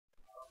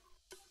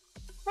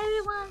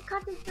everyone,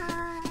 content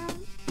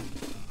time!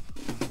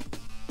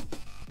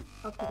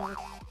 Okay,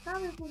 that's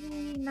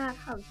probably not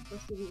how it's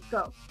supposed to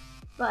go,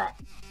 but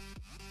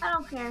I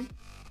don't care.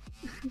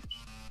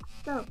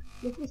 So,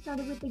 let's get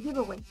started with the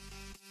giveaway.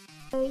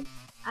 Today,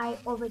 I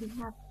already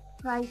have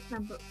prize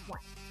number 1.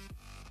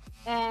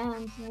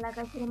 And like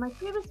I said in my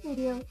previous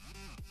video,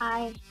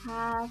 I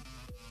have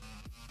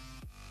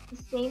the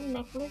same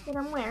necklace that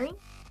I'm wearing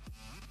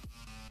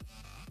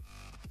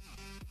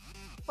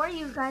for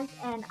you guys,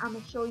 and I'm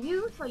gonna show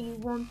you so you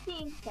won't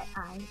think that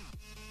I'm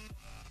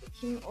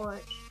pitching or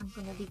I'm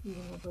gonna be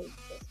giving away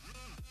this.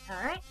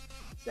 Alright,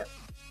 so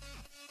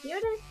here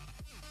it is.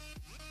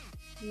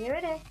 Here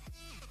it is.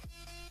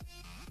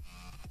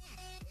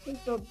 Okay,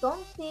 so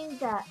don't think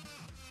that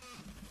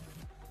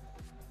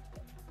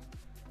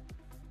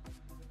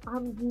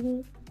I'm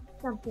giving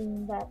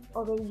something that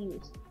already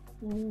used.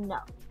 No.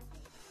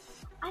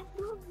 I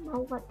don't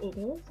know what it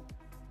is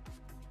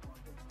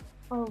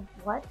or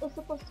what it's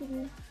supposed to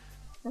be,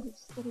 but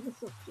it's so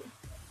cute.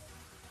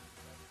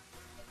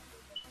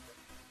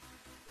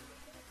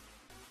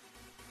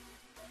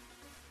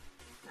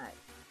 Alright,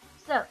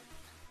 so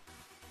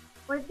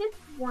for this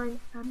one,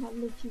 I'm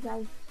gonna let you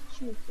guys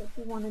choose what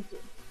you want to do.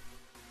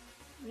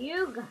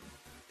 You guys,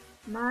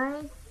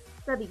 my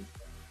subbies,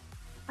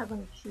 are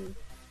gonna choose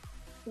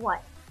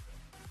what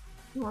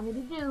you want me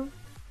to do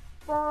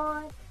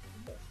for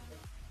this.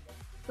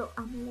 So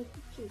I'm gonna let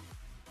you choose.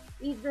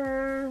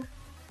 Either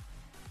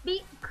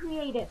be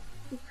creative.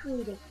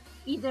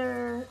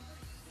 Either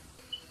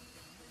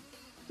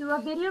do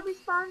a video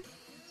response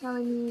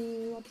telling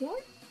me a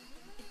tip,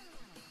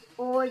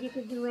 or you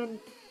could do an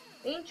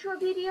intro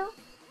video,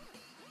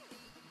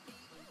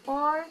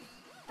 or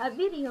a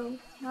video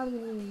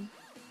telling me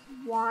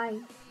why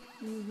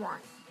you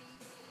want.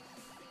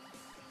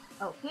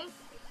 Okay,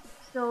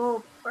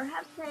 so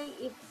perhaps say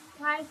if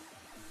price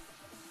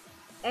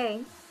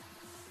A,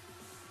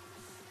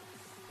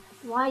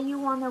 why you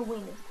wanna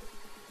win it.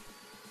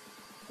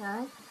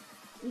 Okay,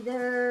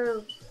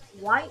 either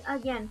why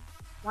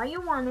you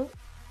want it,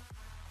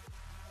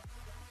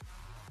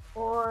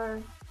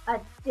 or a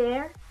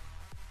dare.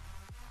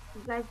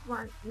 You guys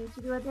want me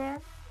to do a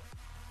dare,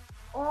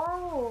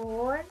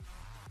 or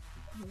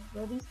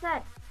already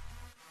said,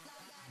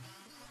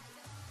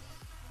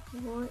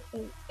 or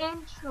an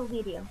intro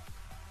video.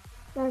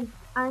 Since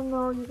I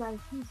know you guys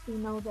mostly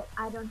know that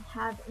I don't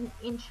have an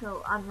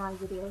intro on my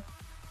videos,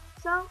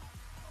 so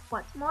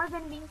what's more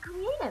than being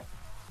creative?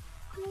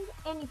 Create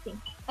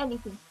anything,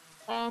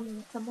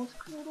 and the most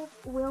creative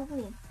will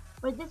win.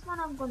 For this one,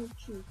 I'm going to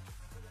choose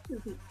 2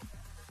 people.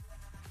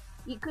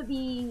 It could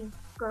be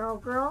girl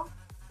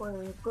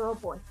or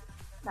girl-boy.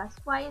 That's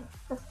why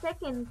the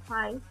second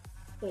prize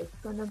is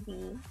gonna be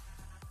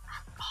a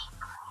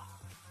secret.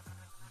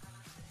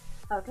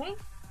 Okay,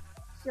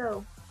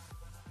 so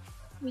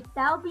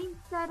without being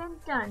said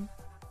and done,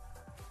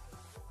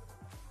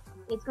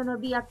 it's gonna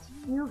be up to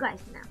you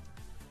guys now.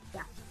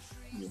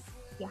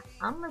 Yeah,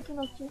 I'm looking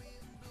at you.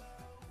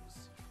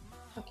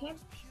 Okay,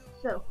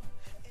 so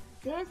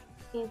this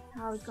is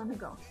how it's gonna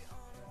go.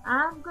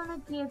 I'm gonna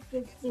give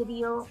this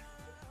video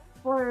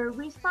for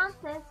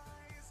responses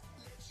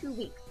 2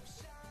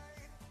 weeks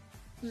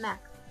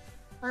max,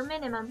 or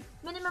minimum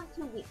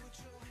 2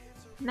 weeks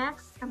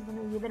max. I'm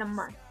gonna give it a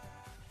month,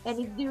 and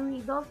if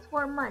during those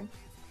 4 months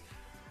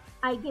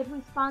I get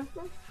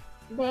responses,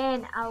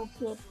 then I'll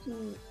get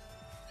to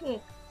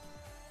pick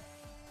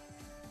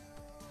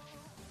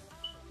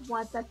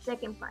what the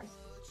second prize.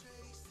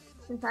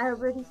 Since I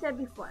already said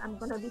before, I'm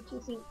gonna be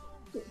choosing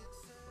 2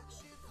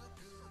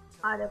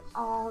 out of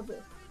all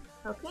this.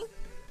 Okay,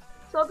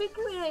 so be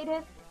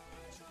creative.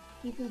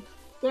 You can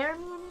dare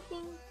me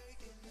anything.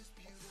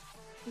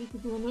 You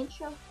could do an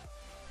intro.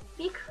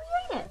 Be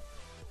creative.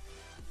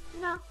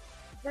 You know,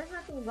 there's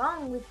nothing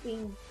wrong with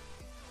being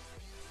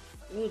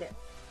creative.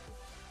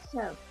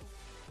 So,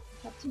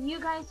 it's up to you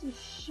guys to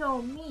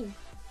show me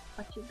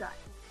what you got.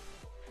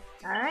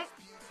 Alright?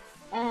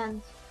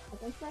 And,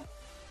 like I said,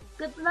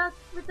 good luck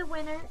with the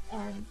winner,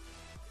 and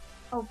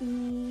I'll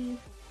be...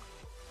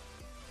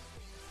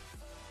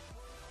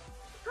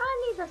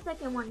 probably the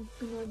second one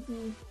is gonna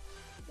be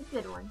a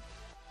good one.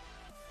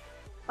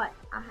 But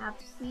I have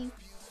to see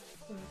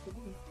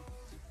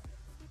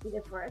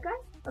either for a guy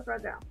or for a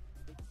girl.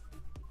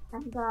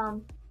 And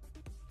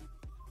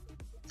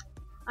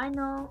I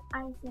know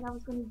I said I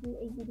was gonna do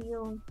a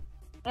video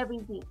every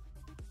week,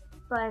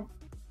 but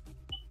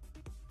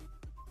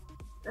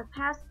the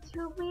past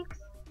 2 weeks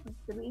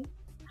or 3,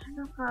 I don't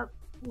know how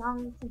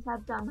long since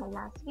I've done my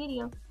last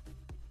video.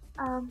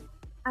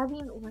 I've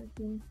been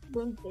working,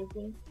 been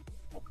busy,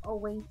 like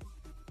always,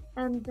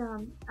 and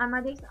on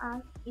my days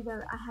off,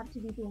 either I have to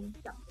be doing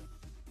something.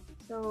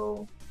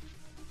 So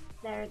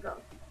there it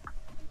goes.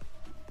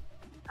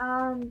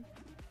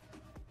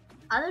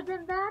 Other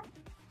than that,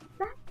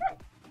 that's it.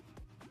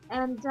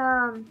 And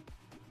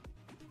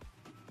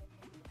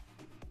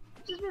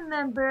just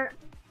remember,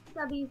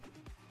 subbies,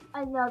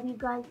 I love you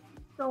guys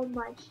so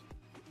much.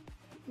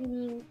 You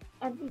mean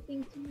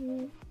everything to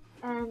me,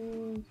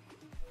 and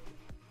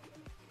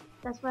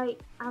That's why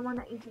I want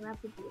to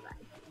interact with you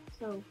guys.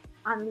 So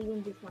I'm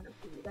leaving this one up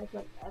to you guys,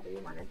 whatever you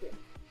want to do.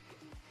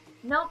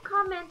 No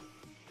comments.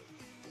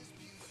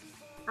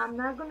 I'm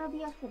not gonna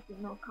be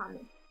accepting no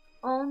comments.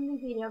 Only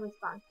video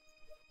responses.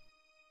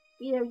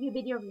 Either you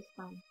video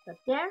response, but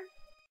there,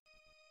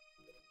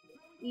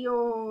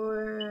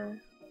 your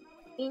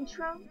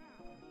intro.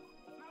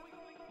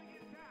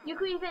 You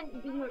could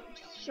even be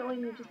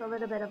showing me just a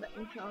little bit of an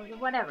intro or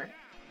whatever.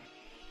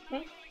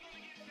 Okay?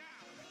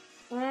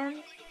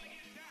 And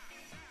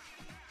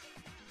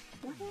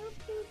what else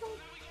do you think?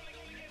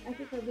 I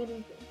keep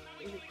forgetting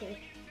things. Because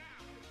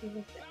this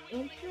is the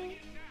intro.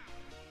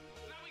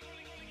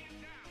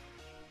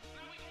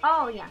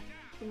 Oh yeah.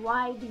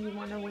 Why do you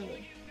want to win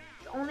it?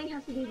 It only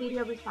has to be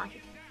video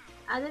responses.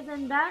 Other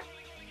than that,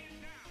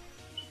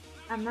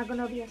 I'm not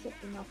gonna be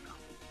accepting no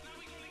comments.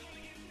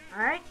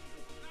 Alright?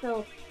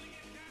 So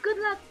good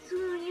luck to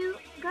you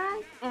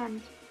guys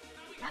and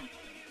bye.